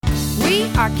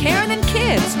are Karen and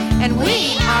Kids, and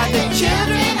we are the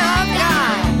children of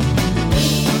God.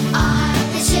 We are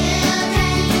the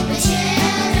children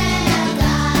of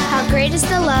God. How great is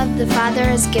the love the Father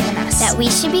has given us, That we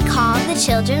should be called the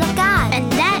children of God.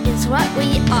 and that is what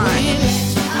we are. We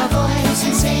lift our voice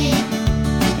and sing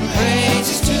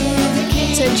praises to the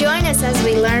King. So join us as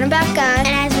we learn about God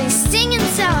and as we sing and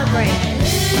celebrate.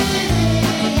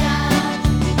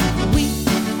 We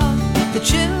are the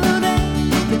children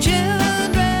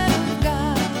of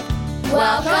God.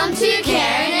 Welcome to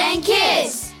Karen and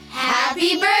Kids.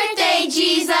 Happy birthday,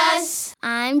 Jesus.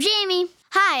 I'm Jamie.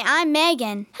 Hi, I'm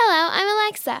Megan. Hello, I'm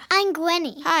Alexa. I'm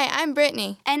Gwenny. Hi, I'm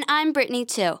Brittany. And I'm Brittany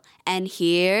too. And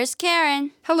here's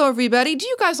Karen. Hello, everybody. Do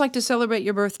you guys like to celebrate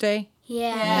your birthday?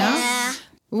 Yeah.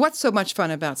 What's so much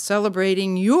fun about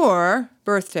celebrating your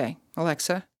birthday,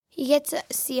 Alexa? You get to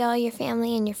see all your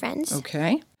family and your friends.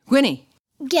 Okay. Gwynnie?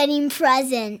 Getting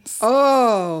presents.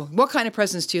 Oh, what kind of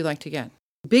presents do you like to get?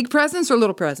 Big presents or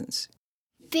little presents?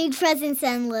 Big presents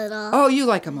and little. Oh, you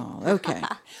like them all. Okay.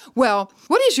 Well,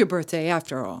 what is your birthday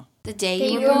after all? The day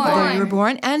Day you you were were born. The day you were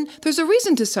born. And there's a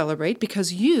reason to celebrate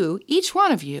because you, each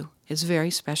one of you, is very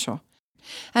special.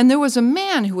 And there was a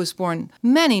man who was born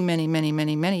many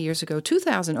years ago,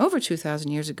 over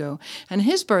 2,000 years ago, and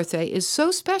his birthday is so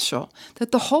special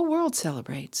that the whole world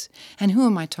celebrates. And who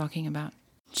am I talking about?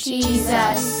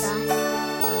 Jesus.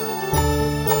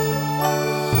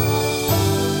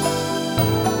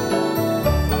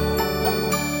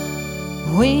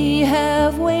 We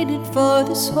have waited for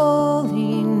this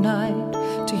holy night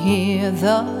to hear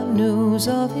the news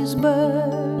of his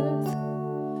birth.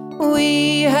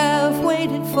 We have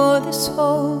waited for this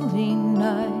holy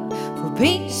night for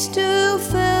peace to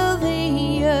fill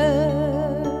the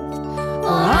earth.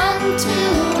 For unto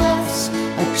us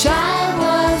a child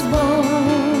was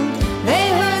born. They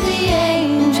heard the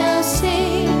angels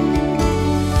sing.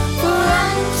 For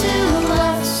unto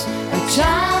us a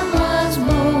child was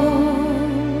born.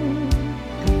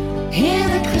 Hear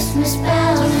the Christmas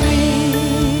bells ring.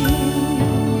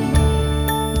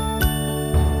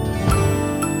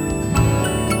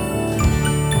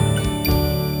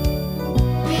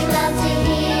 We love to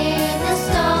hear the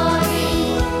story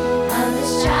of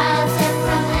this child sent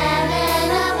from heaven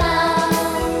above,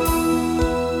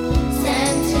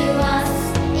 sent to us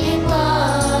in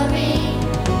glory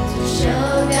to show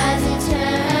God's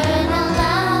eternal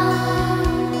love.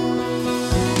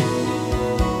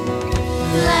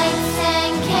 Lights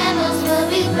and candles will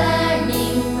be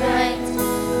burning bright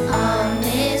on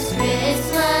this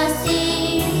Christmas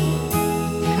Eve.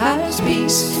 God's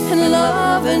peace and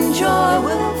love and joy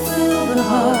will fill the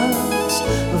hearts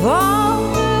of all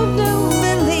who do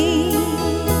believe.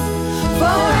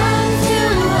 For unto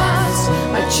us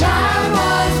a child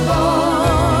was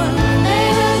born. They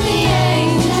heard the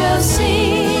angels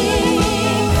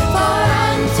sing. For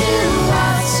unto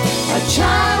us a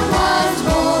child was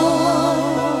born.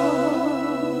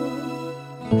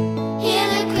 Hear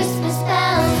the Christmas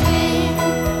bells ring.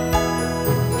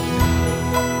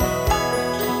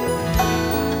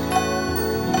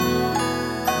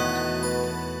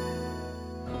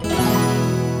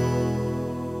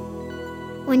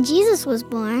 When Jesus was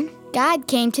born, God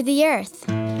came to the earth.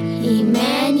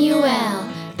 Emmanuel,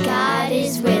 God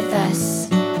is with us.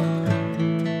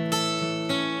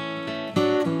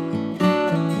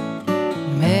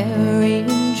 Mary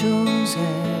and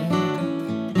Joseph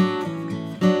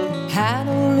had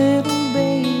a little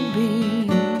baby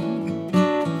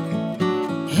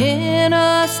in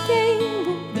a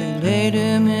stable. They laid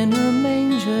him in a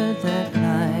manger that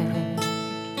night.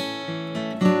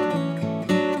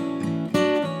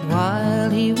 While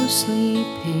he was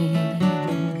sleeping,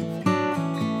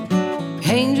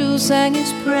 angels sang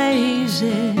his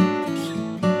praises.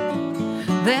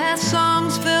 Their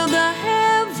songs filled the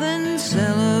heavens,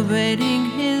 celebrating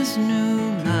his new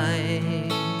life.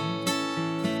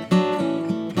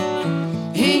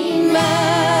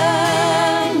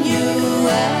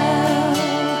 Emmanuel,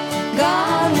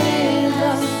 God with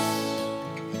us.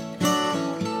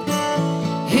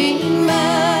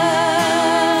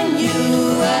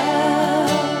 Emmanuel,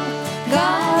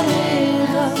 God with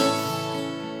us.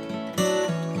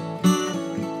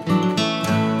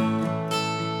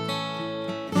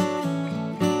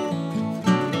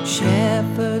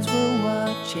 Shepherds were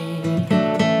watching,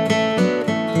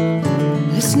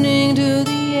 listening to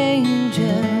the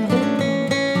angel.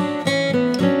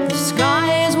 The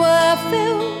skies were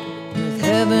filled with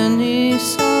heavenly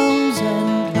songs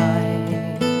and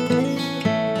light.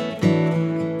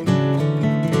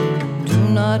 Do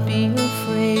not be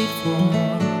afraid, for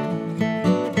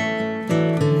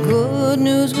good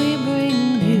news we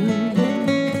bring you.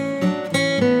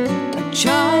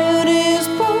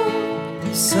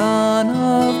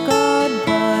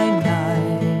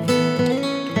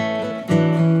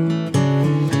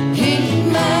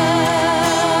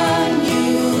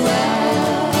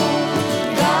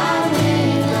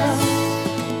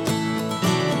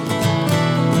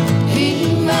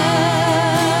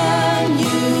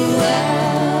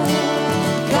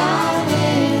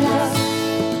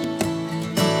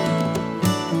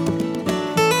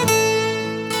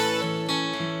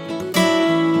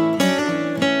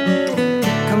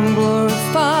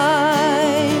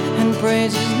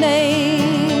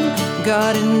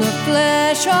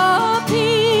 flesh appears,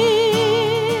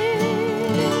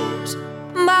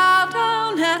 bow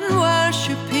down and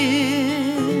worship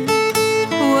Him,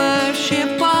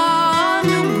 worship our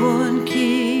newborn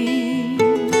King.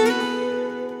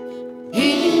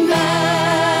 Emmanuel,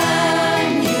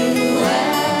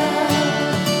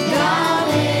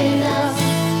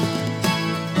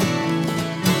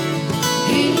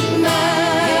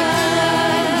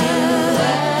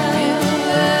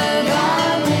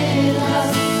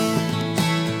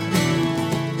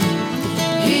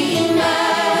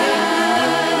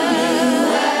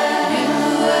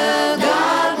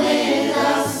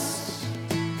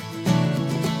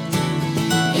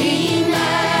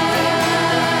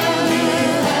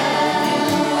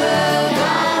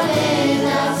 God with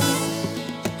us.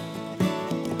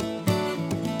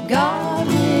 God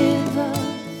with us,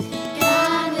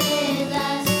 God with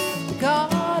us,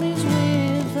 God is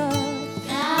with us.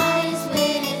 God is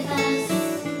with us.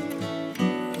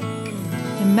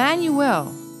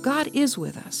 Emmanuel, God is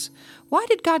with us. Why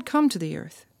did God come to the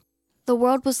earth? The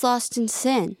world was lost in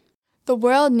sin. The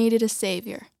world needed a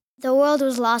Savior. The world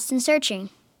was lost and searching.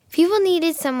 People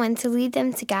needed someone to lead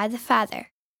them to God the Father.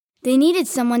 They needed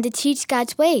someone to teach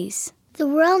God's ways. The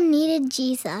world needed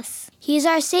Jesus. He is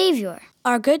our Savior,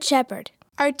 Our Good Shepherd.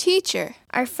 Our teacher.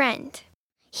 our friend.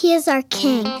 He is our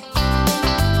King.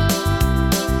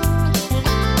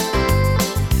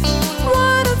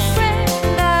 What a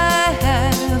friend I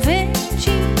have in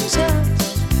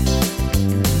Jesus.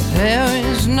 There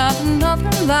is not another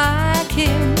like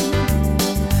Him.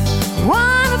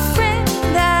 What a friend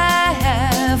I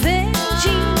have in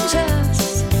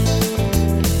Jesus.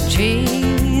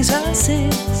 Jesus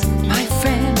is my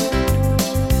friend.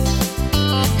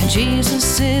 And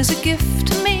Jesus is a gift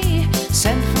to me,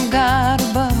 sent from God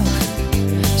above.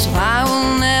 So I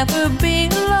will never be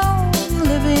alone,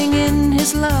 living in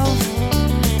His love.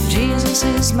 Jesus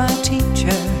is my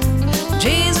teacher.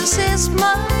 Jesus is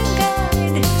my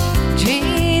guide.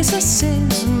 Jesus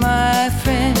is my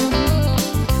friend.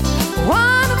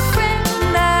 What a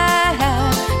friend I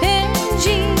have in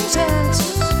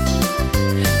Jesus.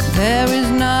 There is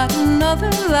not another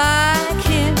like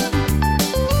Him.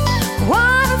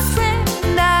 What a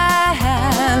friend I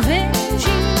have in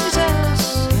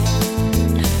Jesus.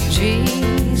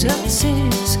 Jesus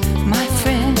is my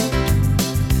friend.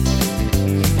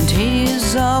 And He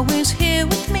is always here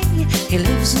with me. He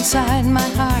lives inside my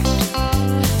heart.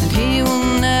 And He will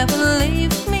never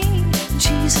leave me.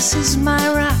 Jesus is my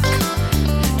rock.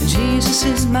 And Jesus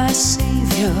is my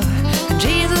Savior. And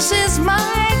Jesus is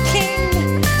my King.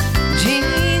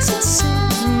 Jesus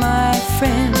is my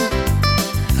friend.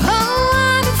 Oh,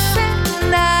 what a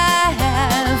friend I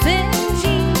have in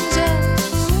Jesus.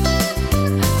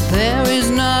 There is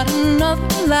not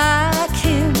another like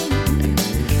Him.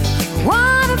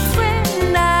 What a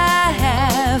friend I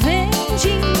have in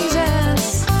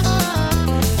Jesus.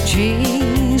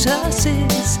 Jesus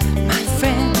is my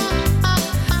friend.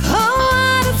 Oh,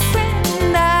 what a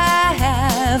friend I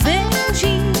have in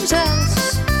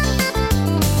Jesus.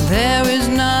 There is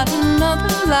not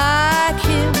another like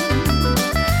Him.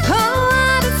 Oh,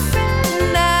 what a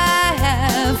friend I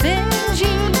have in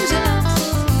Jesus.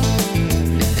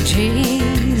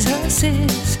 Jesus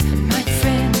is my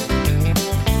friend.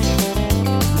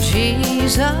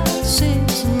 Jesus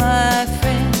is my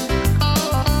friend.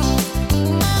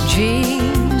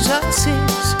 Jesus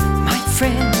is my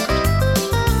friend.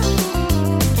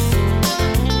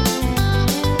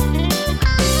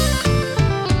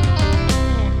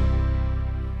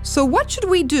 So, what should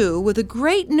we do with the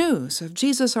great news of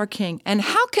Jesus our King, and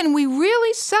how can we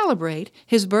really celebrate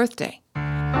His birthday?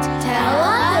 Tell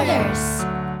others.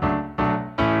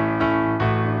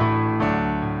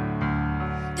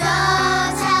 Go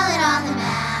tell it on the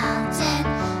mountain,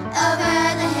 over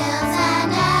the hills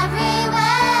and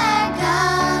everywhere. Go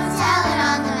tell it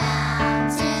on the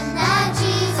mountain that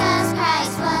Jesus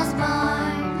Christ was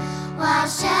born. While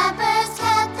shepherds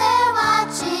kept their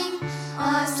watching,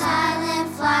 or silent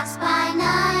flocks by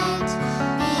night,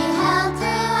 beheld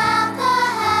throughout the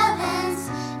heavens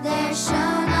there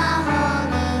shone a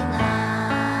holy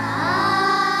light.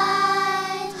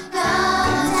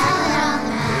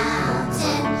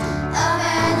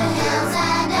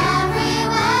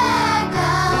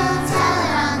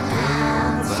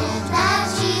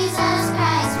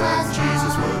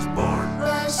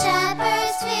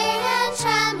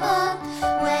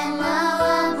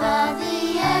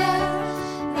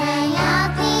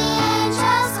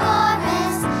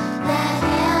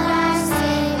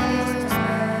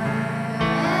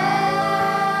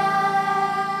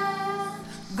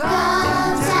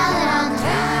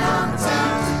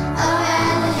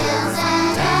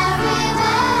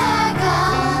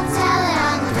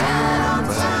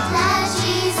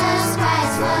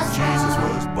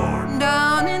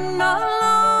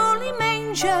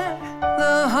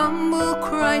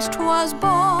 Christ was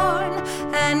born,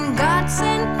 and God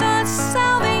sent us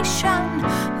salvation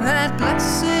that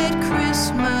blessed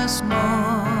Christmas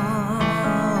morn.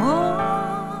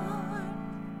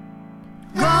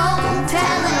 Go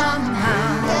tell it on the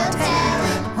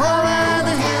mountain, over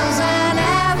the hills and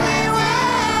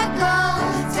everywhere. Go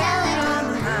tell it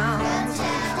on the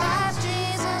mountain that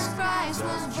Jesus Christ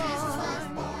was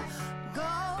born.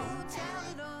 Go tell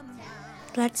it on the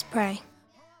mountain. Let's pray.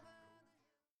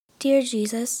 Dear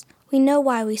Jesus, we know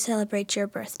why we celebrate your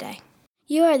birthday.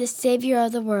 You are the Savior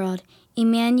of the world,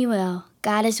 Emmanuel,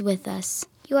 God is with us.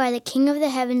 You are the King of the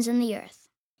heavens and the earth.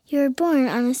 You were born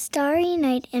on a starry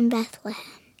night in Bethlehem.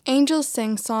 Angels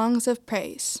sing songs of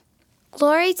praise.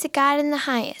 Glory to God in the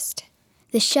highest.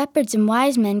 The shepherds and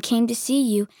wise men came to see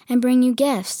you and bring you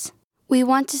gifts. We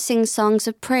want to sing songs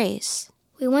of praise.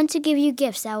 We want to give you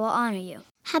gifts that will honor you.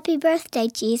 Happy birthday,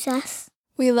 Jesus.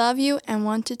 We love you and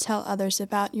want to tell others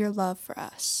about your love for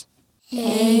us.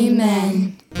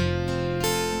 Amen.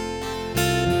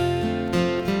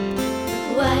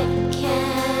 What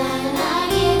can I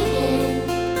give him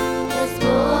as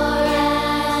poor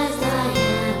as I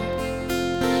am?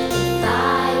 If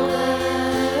I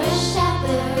were a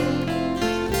shepherd,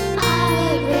 I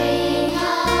would bring a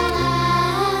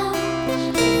lamb.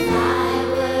 If I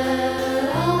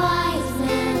were a wise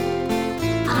man,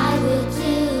 I would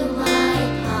do my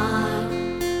part.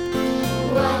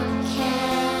 What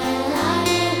can I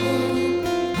give him?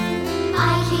 I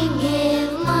can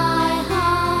give my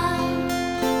heart.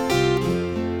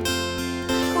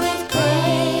 With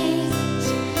praise,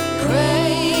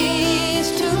 Praise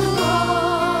to the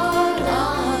Lord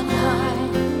on high.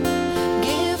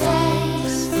 Give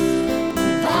thanks,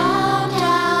 bow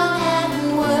down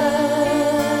and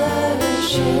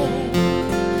worship.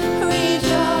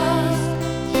 Rejoice,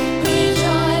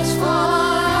 rejoice, for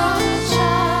our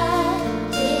child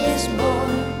is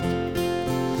born.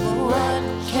 What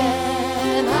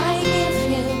can I give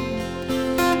him?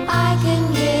 I can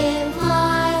give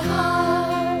my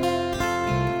heart.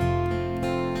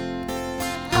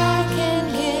 I can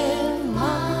give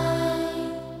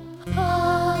my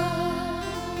heart.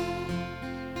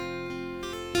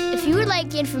 If you would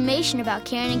like information about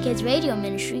Karen and Kids Radio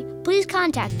Ministry, please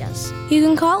contact us. You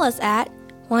can call us at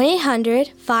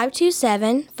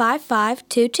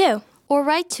 1-800-527-5522. Or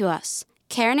write to us,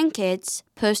 Karen and Kids,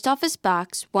 Post Office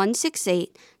Box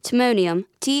 168, Timonium,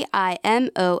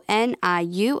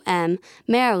 Timonium,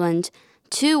 Maryland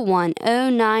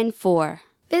 21094.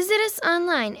 Visit us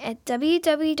online at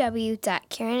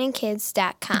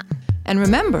www.karenandkids.com. And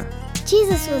remember,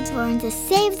 Jesus was born to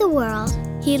save the world.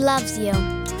 He loves you.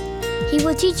 He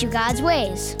will teach you God's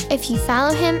ways if you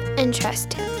follow him and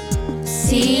trust him.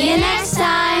 See you next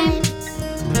time.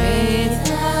 May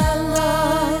the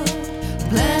Lord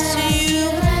bless you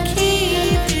and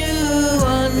keep you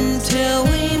until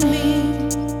we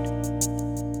meet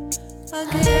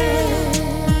again.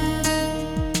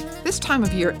 this time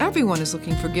of year, everyone is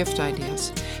looking for gift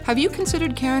ideas. Have you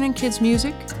considered Karen and Kids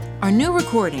music? Our new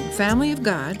recording, Family of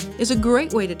God, is a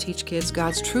great way to teach kids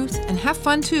God's truth and have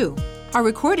fun too. Our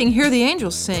recording, Hear the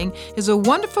Angels Sing, is a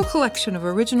wonderful collection of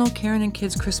original Karen and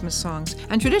Kids Christmas songs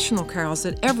and traditional carols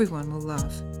that everyone will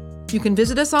love. You can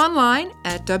visit us online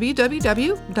at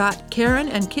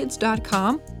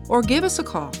www.karenandkids.com or give us a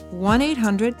call,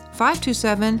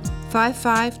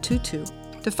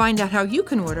 1-800-527-5522, to find out how you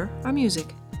can order our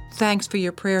music. Thanks for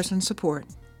your prayers and support.